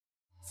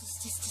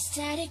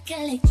Static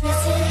electricity,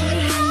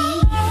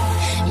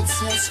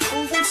 it's us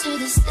moving to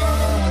the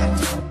stand.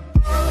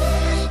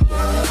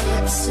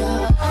 Your lips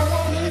are all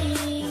I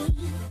need.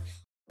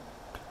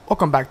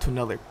 Welcome back to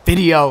another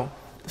video.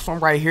 This one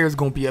right here is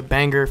gonna be a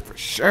banger for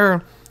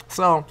sure.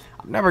 So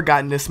I've never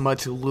gotten this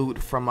much loot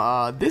from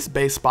this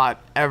base spot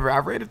ever.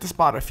 I've raided the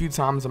spot a few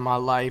times in my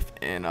life,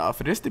 and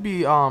for this to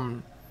be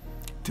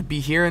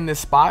here in this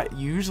spot,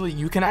 usually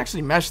you can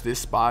actually mesh this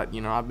spot.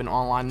 You know, I've been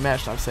online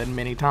meshed, I've said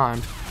many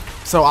times.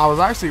 So I was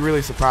actually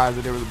really surprised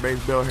that there was a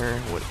base built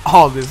here with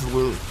all this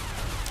loot.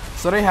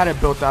 So they had it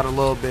built out a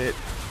little bit,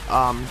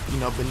 you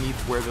know, beneath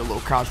where the little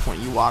crouch point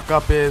you walk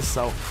up is.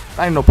 So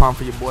that ain't no problem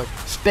for your boy.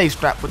 Stay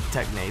strapped with the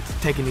tech nades,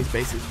 taking these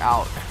bases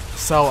out.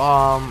 So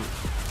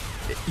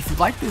if you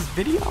like this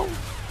video,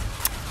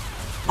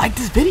 like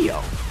this video.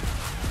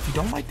 If you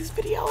don't like this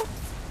video,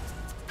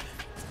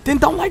 then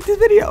don't like this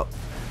video.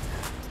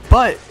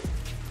 But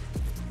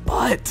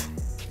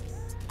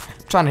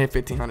trying to hit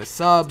 1,500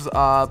 subs,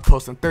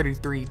 posting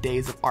 33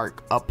 days of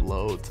ARC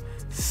uploads.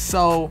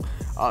 So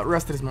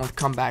rest of this month,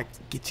 come back,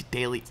 get your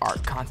daily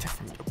ARC content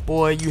from your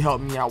boy. You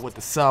help me out with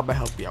the sub, I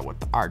help you out with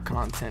the ARC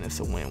content.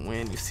 It's a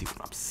win-win, you see what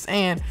I'm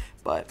saying?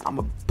 But I'm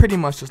gonna pretty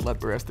much just let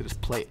the rest of this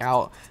play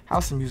out.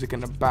 Have some music in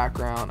the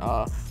background.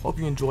 Hope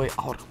you enjoy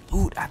all the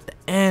loot at the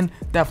end.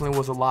 Definitely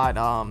was a lot.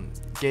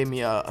 Gave me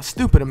a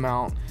stupid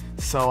amount.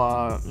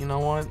 So you know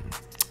what?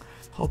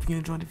 Hope you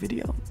enjoyed the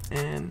video,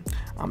 and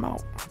I'm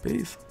out.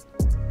 Peace.